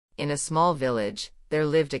In a small village, there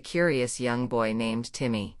lived a curious young boy named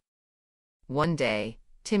Timmy. One day,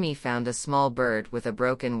 Timmy found a small bird with a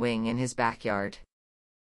broken wing in his backyard.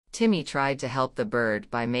 Timmy tried to help the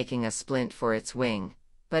bird by making a splint for its wing,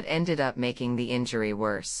 but ended up making the injury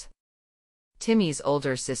worse. Timmy's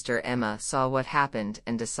older sister Emma saw what happened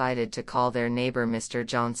and decided to call their neighbor Mr.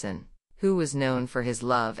 Johnson, who was known for his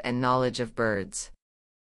love and knowledge of birds.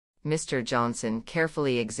 Mr. Johnson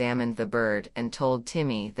carefully examined the bird and told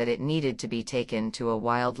Timmy that it needed to be taken to a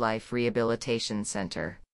wildlife rehabilitation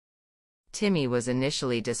center. Timmy was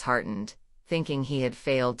initially disheartened, thinking he had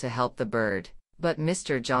failed to help the bird, but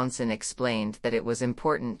Mr. Johnson explained that it was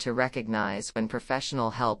important to recognize when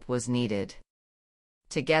professional help was needed.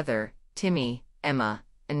 Together, Timmy, Emma,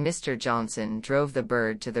 and Mr. Johnson drove the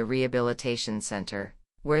bird to the rehabilitation center,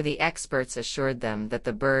 where the experts assured them that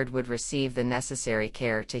the bird would receive the necessary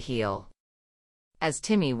care to heal. As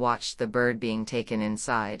Timmy watched the bird being taken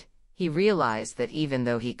inside, he realized that even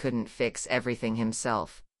though he couldn't fix everything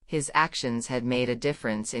himself, his actions had made a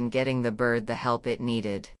difference in getting the bird the help it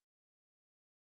needed.